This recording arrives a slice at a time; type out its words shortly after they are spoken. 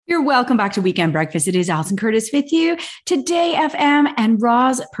Here, welcome back to Weekend Breakfast. It is Alison Curtis with you. Today, FM and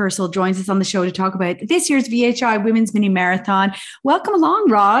Roz Purcell joins us on the show to talk about this year's VHI Women's Mini Marathon. Welcome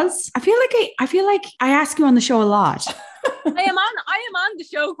along, Roz. I feel like I ask you on the show a lot. I am on the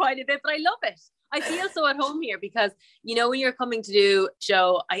show quite a bit, but I love it. I feel so at home here because, you know, when you're coming to do a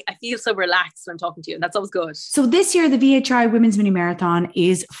show, I feel so relaxed when I'm talking to you, and that's always good. So this year, the VHI Women's Mini Marathon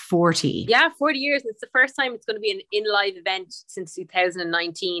is 40. Yeah, 40 years. It's the first time it's going to be an in-live event since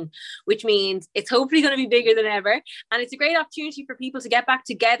 2019, which means it's hopefully going to be bigger than ever. And it's a great opportunity for people to get back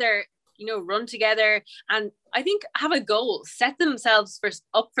together, you know, run together, and I think have a goal, set themselves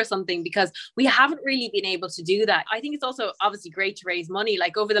up for something, because we haven't really been able to do that. I think it's also obviously great to raise money.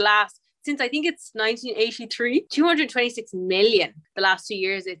 Like over the last, since I think it's 1983, 226 million. The last 2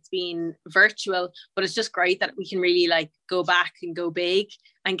 years it's been virtual, but it's just great that we can really like go back and go big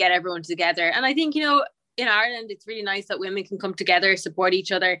and get everyone together. And I think, you know, in Ireland, it's really nice that women can come together, support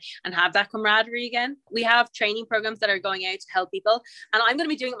each other, and have that camaraderie again. We have training programs that are going out to help people, and I'm going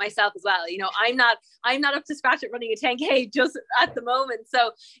to be doing it myself as well. You know, I'm not up to scratch at running a 10K just at the moment.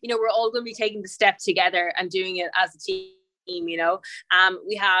 So, you know, we're all going to be taking the step together and doing it as a team. You know,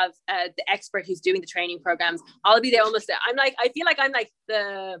 we have the expert who's doing the training programs. I'll be there almost. I feel like I'm like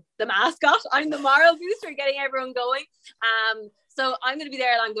the mascot. I'm the moral booster, getting everyone going. So I'm going to be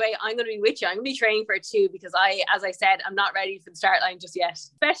there along the way. I'm going to be with you. I'm going to be training for it too, because as I said, I'm not ready for the start line just yet.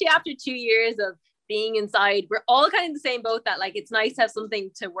 Especially after 2 years of being inside, we're all kind of in the same boat, that like it's nice to have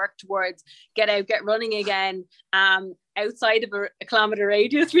something to work towards, get out, get running again, outside of a kilometer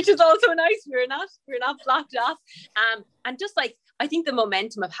radius, which is also nice. We're not blocked off, and just like I think the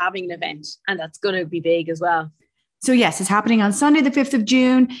momentum of having an event, and that's going to be big as well. So yes, it's happening on Sunday, the 5th of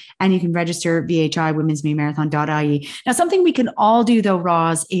June, and you can register VHI Women's Mini Marathon.ie. Now, something we can all do though,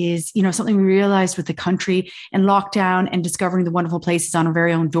 Roz, is, you know, something we realized with the country in lockdown and discovering the wonderful places on our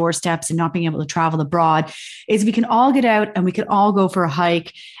very own doorsteps and not being able to travel abroad, is we can all get out and we can all go for a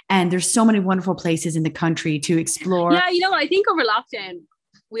hike. And there's so many wonderful places in the country to explore. Yeah, you know, I think over lockdown,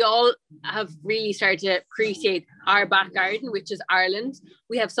 we all have really started to appreciate our back garden, which is Ireland.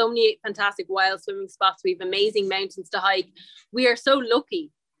 We have so many fantastic wild swimming spots. We have amazing mountains to hike. We are so lucky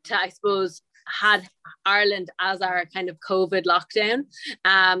to, I suppose, had Ireland as our kind of COVID lockdown.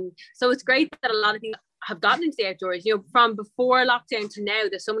 So it's great that a lot of people have gotten into the outdoors. You know, from before lockdown to now,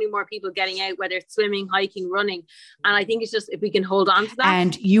 there's so many more people getting out, whether it's swimming, hiking, running. And I think it's just, if we can hold on to that.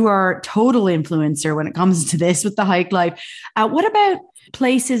 And you are a total influencer when it comes to this with the hike life. What about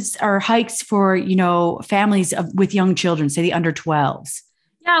places or hikes for, you know, families with young children, say the under 12s?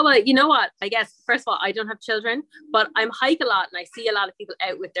 Yeah, well, you know what? I guess, first of all, I don't have children, but I'm hike a lot and I see a lot of people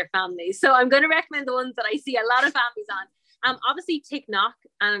out with their families. So I'm going to recommend the ones that I see a lot of families on. Obviously Ticknock,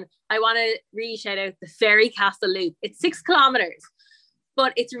 and I want to really shout out the Ferry Castle Loop. It's 6 kilometers,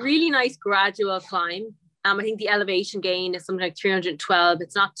 but it's a really nice gradual climb. I think the elevation gain is something like 312.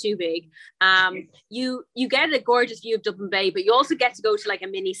 It's not too big. You get a gorgeous view of Dublin Bay, but you also get to go to like a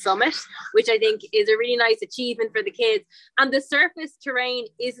mini summit, which I think is a really nice achievement for the kids. And the surface terrain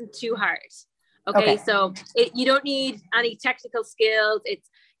isn't too hard. Okay. So you don't need any technical skills.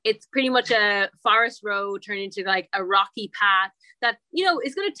 It's pretty much a forest road turned into like a rocky path that, you know,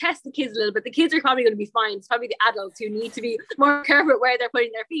 is going to test the kids a little bit. The kids are probably going to be fine. It's probably the adults who need to be more careful where they're putting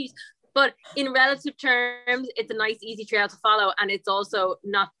their feet. But in relative terms, it's a nice, easy trail to follow. And it's also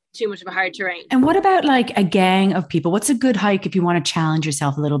not too much of a hard terrain. And what about like a gang of people? What's a good hike if you want to challenge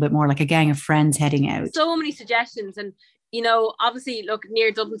yourself a little bit more, like a gang of friends heading out? So many suggestions. And, you know, obviously, look,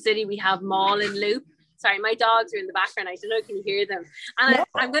 near Dublin City, we have Mall and Loop. Sorry, my dogs are in the background. I don't know if you can hear them. And no.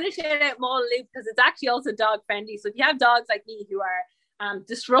 I'm going to shout out Mall and Loop because it's actually also dog friendly. So if you have dogs like me who are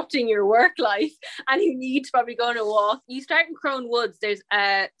disrupting your work life and you need to probably go on a walk, you start in Crone Woods. There's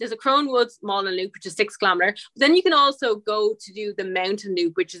a Crone Woods Mall and Loop, which is 6 kilometers. But then you can also go to do the Mountain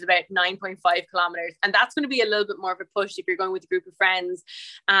Loop, which is about 9.5 kilometers. And that's going to be a little bit more of a push if you're going with a group of friends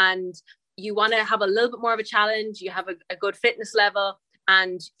and you want to have a little bit more of a challenge. You have a good fitness level.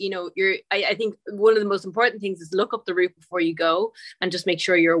 And, you know, I think one of the most important things is look up the route before you go and just make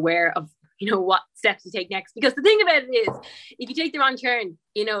sure you're aware of, you know, what steps to take next. Because the thing about it is, if you take the wrong turn,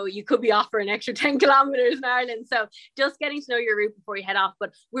 you know, you could be off for an extra 10 kilometers in Ireland. So just getting to know your route before you head off.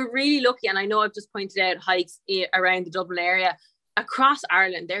 But we're really lucky. And I know I've just pointed out hikes around the Dublin area across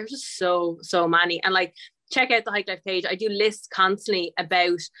Ireland. There's just so many. And like, check out the Hike Life page. I do lists constantly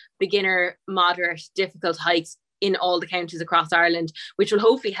about beginner, moderate, difficult hikes in all the counties across Ireland, which will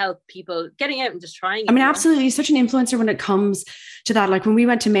hopefully help people getting out and just trying it. I mean, absolutely. You're such an influencer when it comes to that. Like when we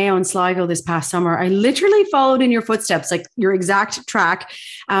went to Mayo and Sligo this past summer, I literally followed in your footsteps, like your exact track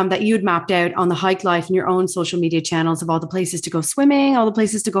that you had mapped out on the Hike Life and your own social media channels of all the places to go swimming, all the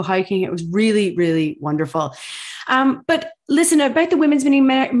places to go hiking. It was really, really wonderful. But listen, about the Women's Mini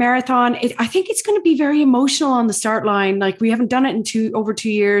Marathon, I think it's going to be very emotional on the start line. Like we haven't done it in over 2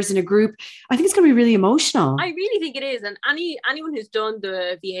 years in a group. I think it's going to be really emotional. I really think it is. And anyone who's done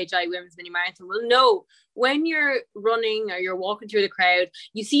the VHI Women's Mini Marathon will know when you're running or you're walking through the crowd,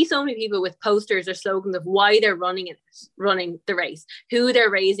 you see so many people with posters or slogans of why they're running the race, who they're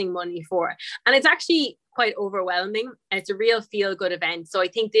raising money for. And it's actually quite overwhelming, and it's a real feel-good event. So I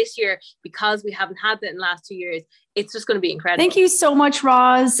think this year, because we haven't had that in the last 2 years, it's just going to be incredible. Thank you so much,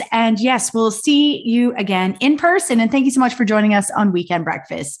 Roz. And yes, we'll see you again in person. And thank you so much for joining us on Weekend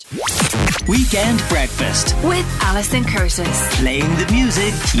Breakfast. Weekend Breakfast with Alison Curtis. Playing the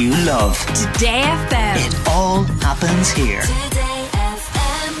music you love. Today FM. It all happens here. Today.